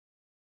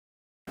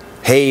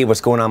Hey, what's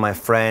going on, my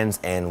friends,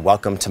 and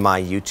welcome to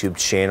my YouTube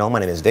channel. My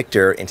name is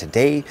Victor, and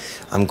today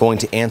I'm going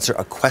to answer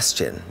a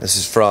question. This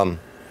is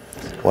from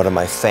one of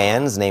my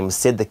fans named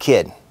Sid the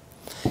Kid.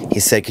 He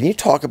said, can you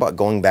talk about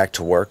going back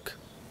to work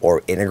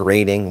or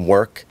integrating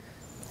work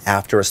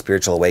after a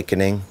spiritual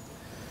awakening?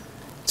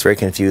 It's very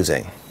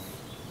confusing.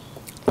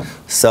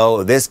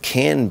 So this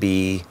can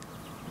be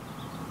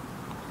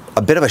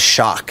a bit of a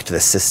shock to the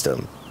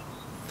system.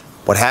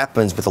 What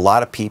happens with a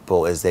lot of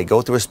people is they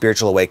go through a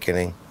spiritual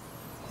awakening.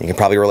 You can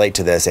probably relate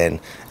to this, and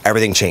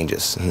everything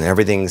changes and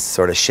everything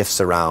sort of shifts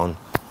around.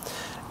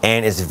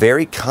 And it's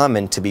very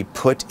common to be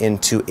put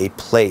into a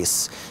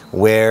place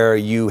where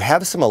you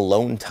have some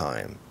alone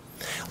time.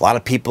 A lot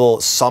of people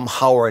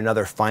somehow or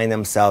another find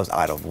themselves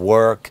out of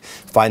work,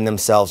 find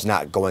themselves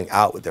not going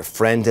out with their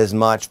friends as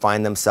much,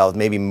 find themselves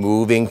maybe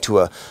moving to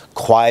a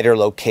quieter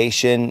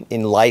location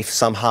in life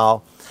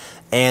somehow.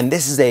 And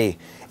this is a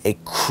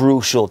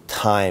crucial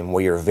time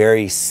where you're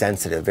very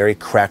sensitive, very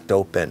cracked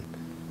open.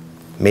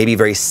 Maybe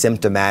very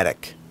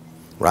symptomatic,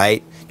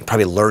 right? You're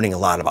probably learning a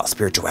lot about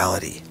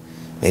spirituality.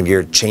 Maybe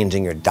you're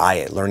changing your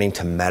diet, learning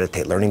to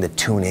meditate, learning to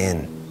tune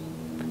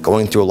in,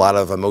 going through a lot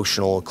of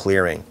emotional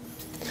clearing.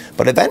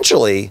 But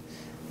eventually,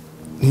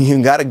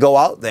 you got to go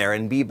out there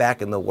and be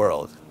back in the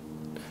world.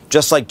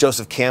 Just like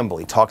Joseph Campbell,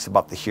 he talks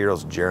about the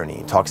hero's journey.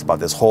 He talks about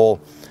this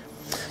whole,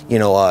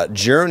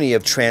 journey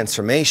of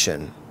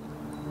transformation,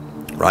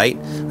 right?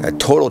 A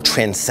total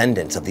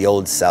transcendence of the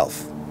old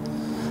self.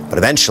 But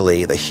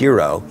eventually, the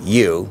hero,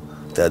 you,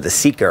 the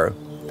seeker,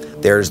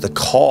 there's the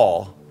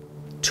call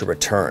to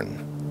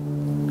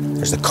return.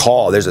 There's a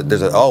call.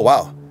 Oh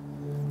wow,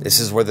 this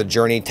is where the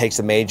journey takes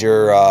a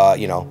major,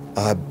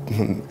 a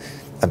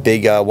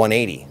big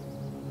 180.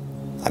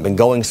 I've been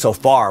going so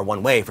far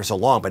one way for so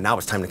long, but now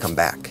it's time to come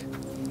back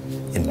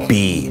and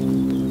be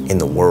in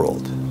the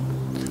world.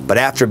 But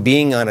after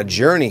being on a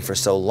journey for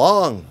so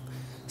long,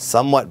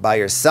 somewhat by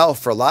yourself,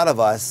 for a lot of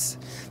us,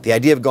 the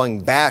idea of going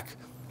back,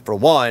 for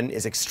one,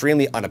 is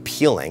extremely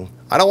unappealing.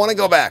 I don't want to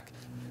go back.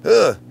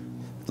 Ugh.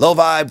 Low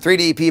vibe,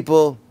 3D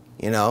people,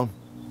 You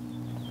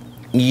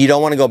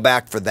don't want to go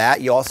back for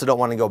that. You also don't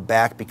want to go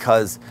back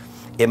because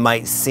it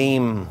might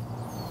seem,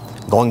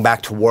 going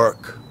back to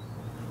work,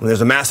 when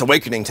there's a mass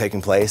awakening taking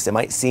place, it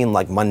might seem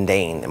like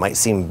mundane. It might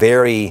seem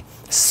very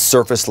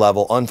surface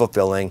level,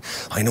 unfulfilling.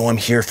 I know I'm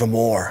here for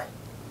more.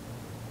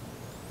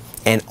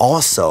 And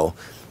also,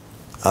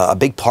 a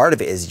big part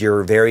of it is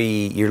you're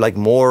like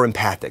more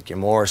empathic, you're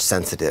more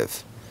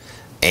sensitive.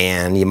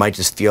 And you might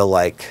just feel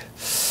like,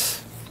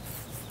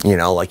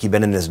 like you've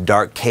been in this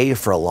dark cave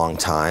for a long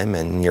time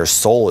and your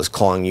soul is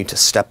calling you to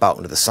step out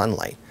into the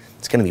sunlight.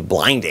 It's going to be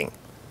blinding.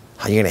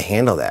 How are you going to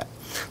handle that?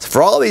 So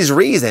for all these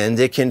reasons,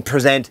 it can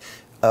present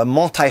a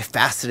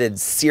multifaceted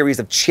series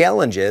of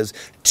challenges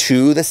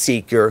to the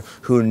seeker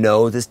who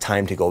knows it's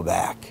time to go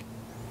back.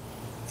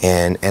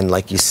 And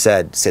like you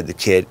said the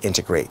kid,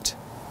 integrate.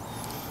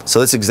 So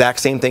this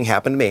exact same thing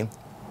happened to me.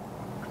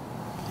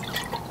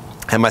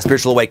 Had my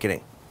spiritual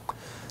awakening.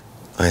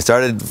 I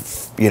started,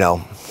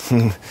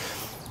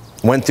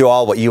 went through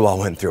all what you all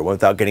went through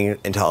without getting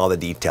into all the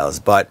details.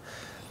 But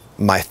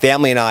my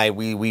family and I,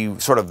 we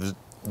sort of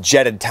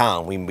jetted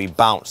town. We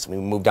bounced. We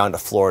moved down to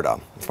Florida.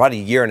 For about a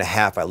year and a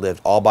half, I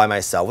lived all by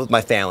myself with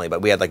my family.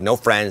 But we had like no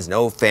friends,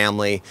 no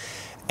family,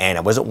 and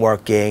I wasn't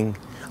working.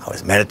 I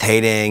was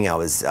meditating, I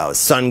was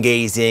sun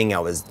gazing, I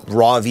was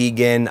raw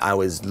vegan, I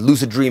was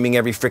lucid dreaming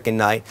every freaking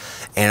night,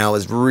 and I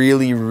was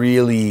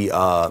really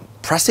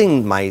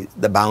pressing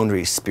the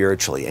boundaries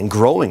spiritually and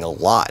growing a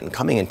lot and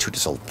coming into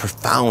just a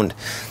profound,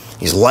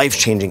 these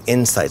life-changing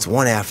insights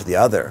one after the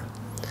other.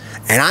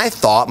 And I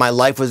thought my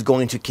life was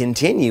going to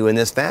continue in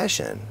this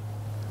fashion.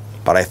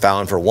 But I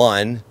found, for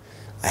one,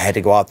 I had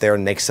to go out there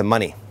and make some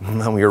money.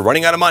 We were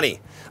running out of money.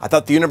 I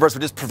thought the universe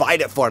would just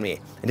provide it for me.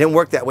 It didn't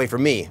work that way for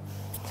me.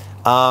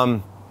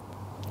 And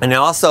I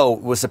also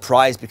was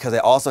surprised because I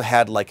also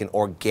had like an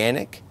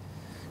organic,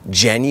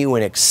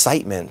 genuine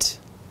excitement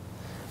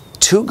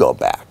to go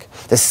back.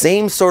 The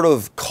same sort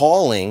of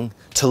calling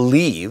to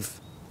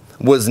leave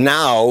was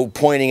now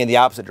pointing in the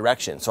opposite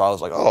direction. So I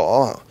was like,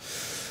 oh,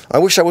 I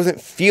wish I wasn't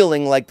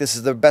feeling like this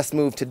is the best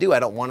move to do. I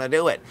don't want to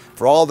do it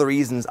for all the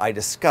reasons I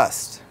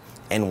discussed.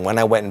 And when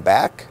I went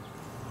back,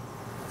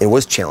 it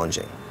was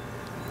challenging.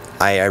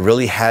 I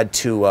really had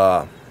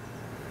to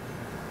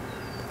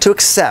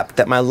accept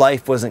that my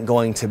life wasn't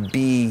going to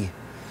be,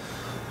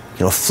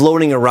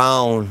 floating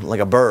around like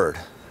a bird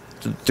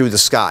through the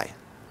sky.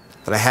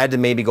 That I had to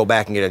maybe go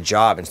back and get a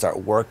job and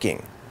start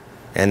working.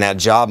 And that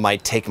job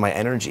might take my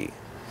energy.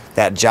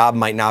 That job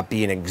might not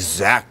be an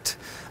exact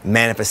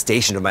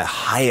manifestation of my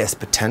highest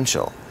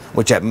potential,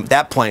 which at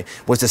that point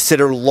was to sit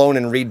alone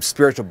and read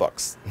spiritual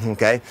books,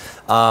 okay?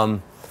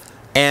 And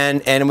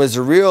it was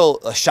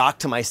a shock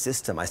to my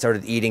system. I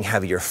started eating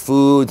heavier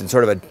foods and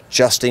sort of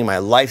adjusting my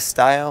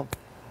lifestyle.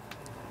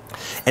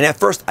 And at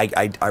first,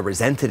 I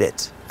resented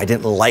it. I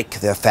didn't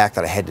like the fact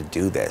that I had to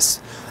do this.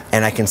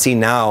 And I can see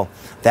now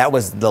that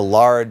was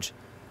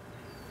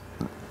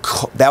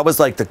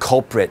like the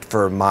culprit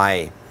for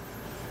my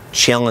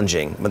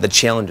challenging, but the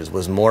challenges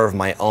was more of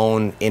my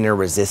own inner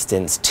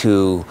resistance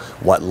to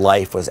what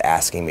life was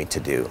asking me to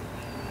do.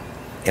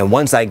 And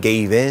once I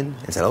gave in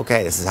and said,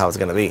 okay, this is how it's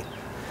going to be,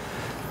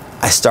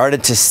 I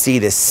started to see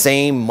this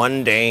same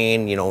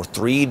mundane,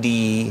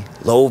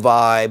 3D, low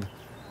vibe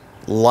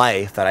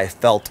life that I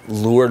felt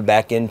lured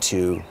back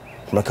into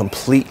from a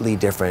completely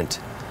different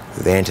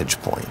vantage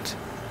point.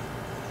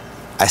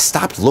 I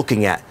stopped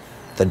looking at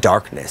the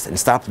darkness and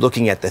stopped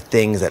looking at the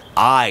things that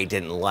I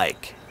didn't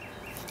like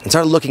and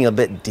started looking a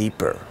bit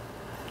deeper.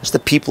 Just the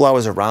people I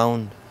was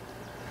around,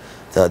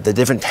 the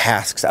different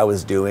tasks I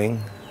was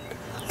doing.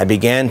 I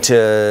began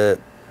to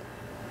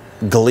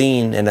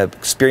glean and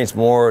experience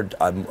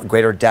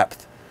greater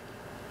depth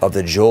of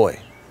the joy.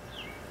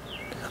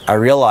 I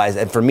realized,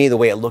 and for me, the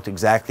way it looked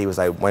exactly was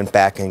I went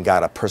back and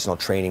got a personal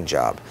training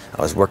job.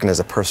 I was working as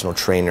a personal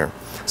trainer,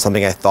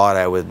 something I thought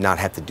I would not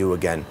have to do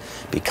again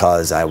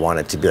because I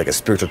wanted to be like a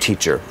spiritual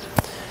teacher.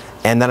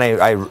 And then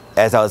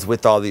as I was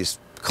with all these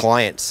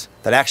clients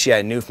that actually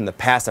I knew from the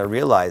past, I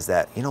realized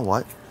that, you know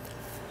what?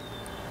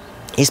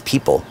 These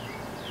people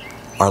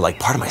are like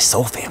part of my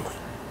soul family.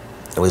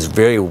 It was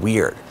very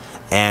weird.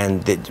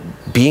 And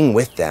being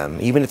with them,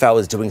 even if I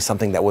was doing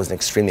something that wasn't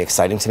extremely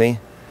exciting to me,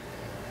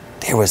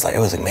 it was like,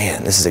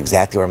 man, this is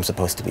exactly where I'm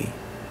supposed to be.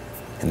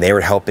 And they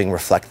were helping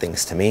reflect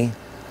things to me.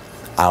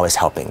 I was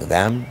helping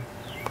them.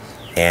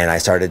 And I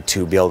started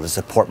to be able to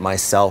support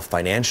myself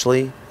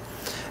financially.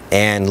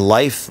 And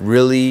life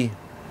really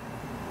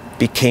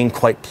became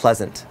quite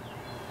pleasant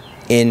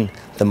in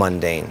the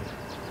mundane.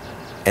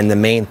 And the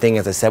main thing,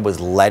 as I said,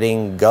 was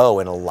letting go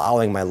and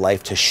allowing my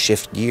life to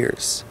shift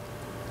gears.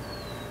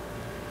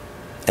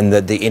 And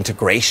the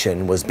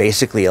integration was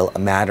basically a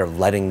matter of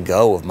letting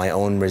go of my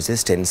own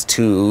resistance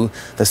to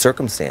the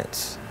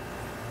circumstance.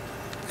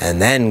 And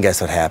then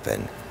guess what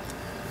happened?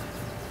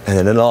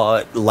 And then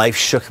life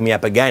shook me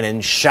up again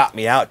and shot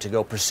me out to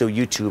go pursue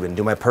YouTube and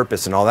do my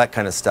purpose and all that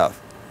kind of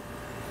stuff.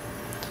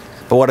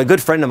 But what a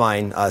good friend of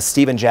mine,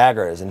 Steven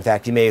Jaggers, in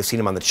fact, you may have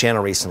seen him on the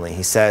channel recently,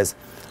 he says,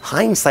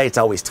 hindsight's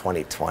always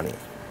 20/20.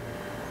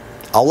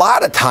 A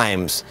lot of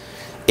times,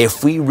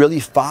 if we really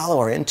follow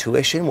our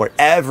intuition,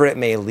 wherever it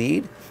may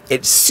lead,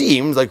 it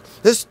seems like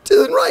this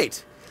isn't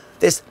right.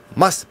 This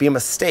must be a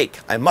mistake.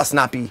 I must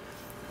not be,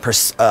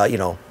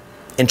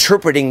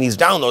 interpreting these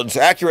downloads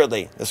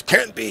accurately. This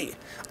can't be.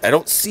 I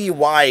don't see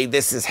why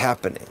this is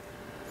happening.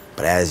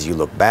 But as you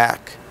look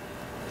back,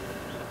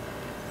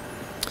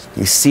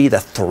 you see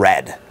the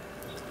thread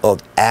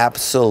of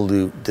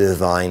absolute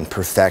divine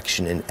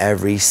perfection in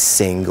every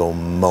single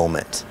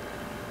moment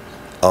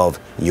of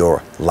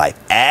your life.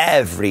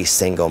 Every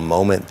single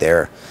moment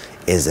there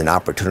is an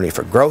opportunity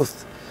for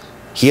growth,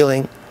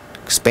 healing,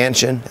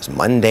 expansion, as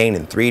mundane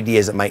and 3D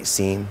as it might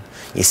seem.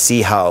 You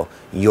see how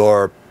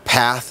your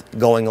path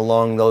going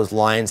along those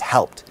lines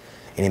helped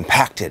and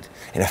impacted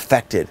and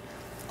affected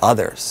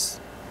others.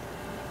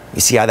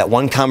 You see how that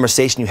one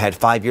conversation you had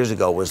 5 years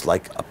ago was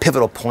like a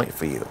pivotal point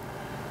for you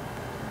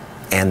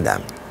and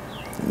them.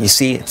 You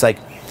see, it's like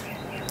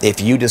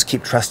if you just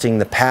keep trusting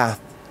the path,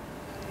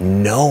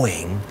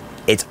 knowing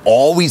it's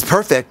always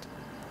perfect,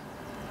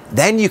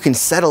 then you can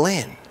settle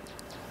in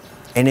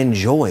and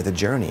enjoy the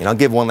journey. And I'll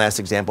give one last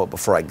example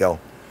before I go.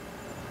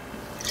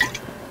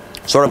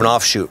 Sort of an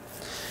offshoot.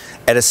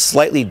 At a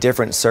slightly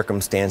different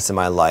circumstance in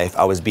my life,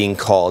 I was being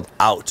called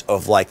out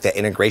of like the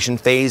integration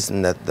phase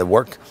and the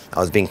work. I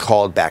was being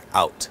called back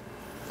out.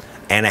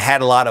 And I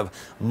had a lot of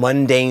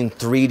mundane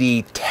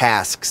 3D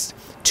tasks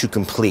to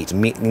complete,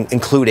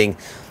 including,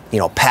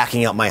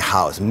 packing up my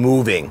house,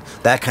 moving,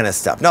 that kind of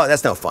stuff. No,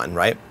 that's no fun,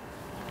 right?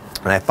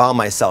 And I found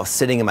myself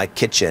sitting in my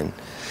kitchen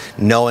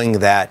knowing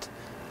that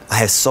I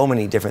have so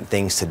many different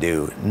things to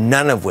do,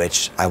 none of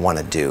which I want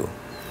to do.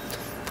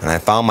 And I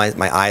found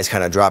my eyes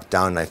kind of dropped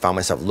down and I found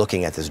myself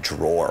looking at this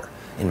drawer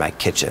in my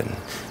kitchen.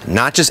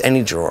 Not just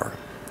any drawer.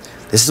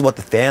 This is what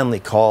the family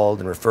called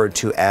and referred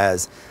to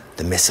as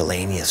the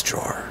miscellaneous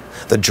drawer.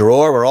 The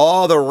drawer where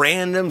all the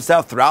random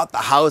stuff throughout the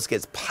house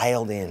gets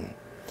piled in.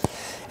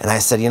 And I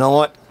said, you know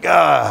what?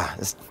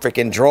 This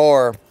freaking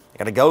drawer I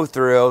gotta go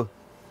through.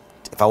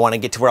 If I want to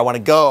get to where I want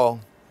to go,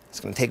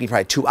 it's going to take me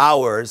probably 2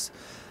 hours.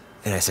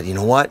 And I said, you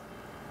know what?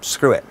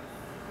 Screw it.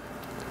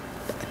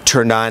 I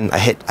turned on, I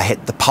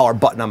hit the power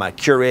button on my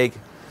Keurig,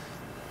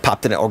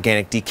 popped in an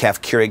organic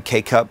decaf Keurig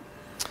K-Cup.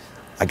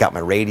 I got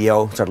my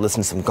radio, started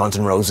listening to some Guns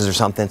N' Roses or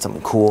something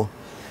cool.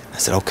 I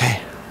said,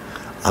 okay,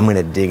 I'm going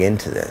to dig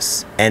into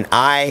this. And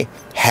I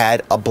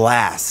had a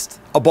blast,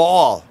 a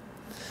ball,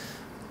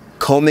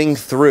 combing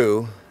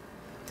through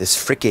this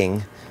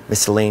freaking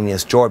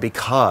miscellaneous drawer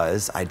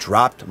because I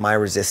dropped my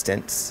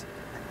resistance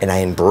and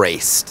I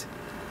embraced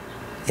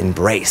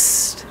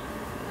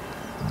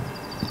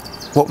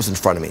what was in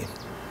front of me.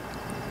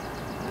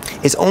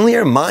 It's only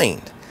our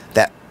mind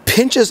that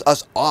pinches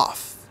us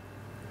off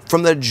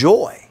from the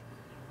joy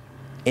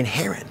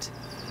inherent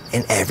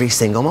in every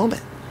single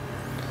moment.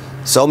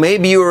 So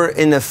maybe you were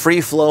in the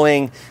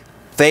free-flowing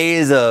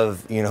phase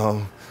of,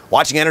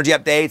 watching energy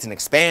updates and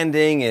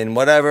expanding and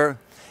whatever,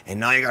 and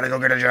now you gotta go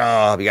get a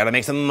job, you gotta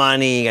make some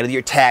money, you gotta do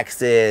your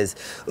taxes,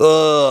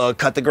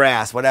 cut the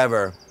grass,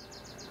 whatever.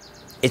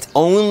 It's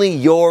only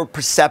your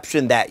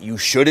perception that you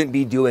shouldn't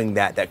be doing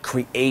that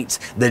creates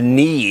the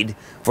need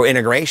for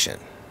integration.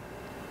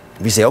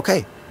 If you say,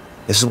 okay,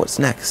 this is what's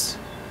next,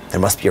 there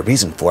must be a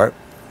reason for it.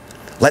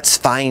 Let's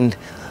find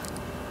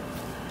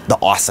the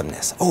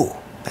awesomeness.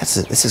 Oh, this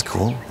is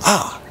cool.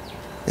 Ah,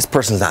 this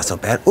person's not so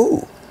bad.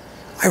 Ooh,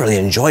 I really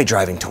enjoy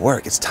driving to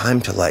work. It's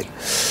time to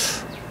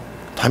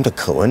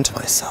go into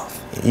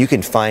myself. You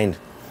can find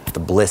the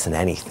bliss in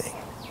anything,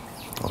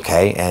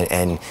 okay?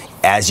 And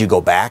as you go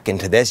back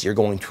into this, you're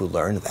going to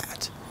learn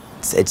that.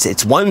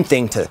 It's one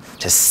thing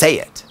to say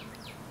it.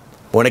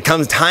 When it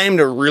comes time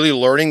to really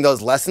learning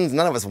those lessons,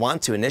 none of us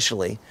want to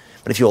initially,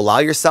 but if you allow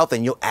yourself,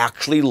 then you'll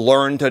actually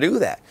learn to do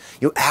that.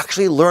 You'll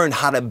actually learn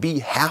how to be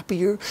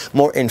happier,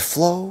 more in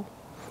flow,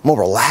 more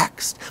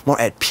relaxed,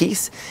 more at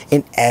peace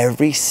in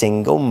every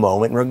single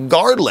moment,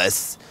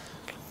 regardless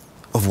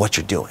of what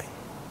you're doing.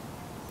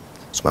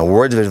 So my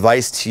words of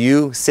advice to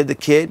you, Sid the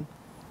Kid,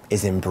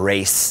 is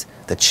embrace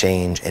the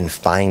change and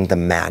find the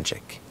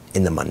magic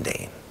in the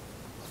mundane.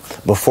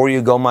 Before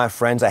you go, my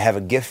friends, I have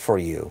a gift for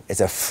you. It's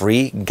a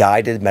free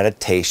guided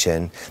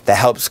meditation that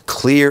helps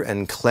clear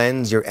and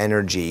cleanse your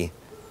energy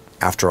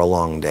after a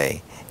long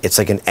day. It's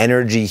like an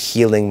energy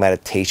healing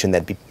meditation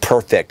that'd be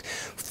perfect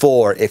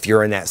for if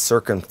you're in that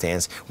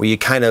circumstance where you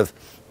kind of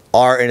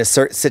are in a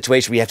certain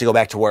situation where you have to go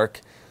back to work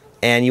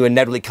and you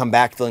inevitably come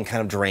back feeling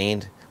kind of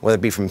drained, whether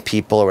it be from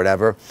people or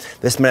whatever.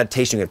 This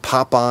meditation you can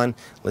pop on,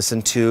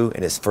 listen to,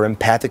 and it's for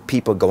empathic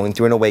people going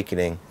through an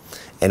awakening,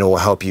 and it will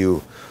help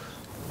you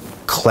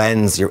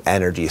cleanse your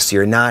energy so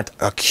you're not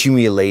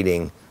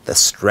accumulating the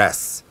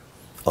stress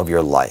of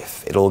your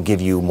life. It'll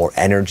give you more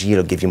energy,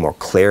 it'll give you more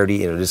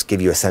clarity, it'll just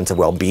give you a sense of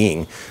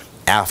well-being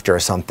after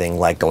something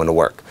like going to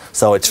work.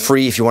 So it's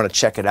free if you want to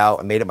check it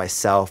out. I made it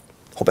myself.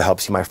 Hope it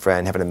helps you, my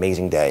friend. Have an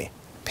amazing day.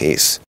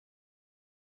 Peace.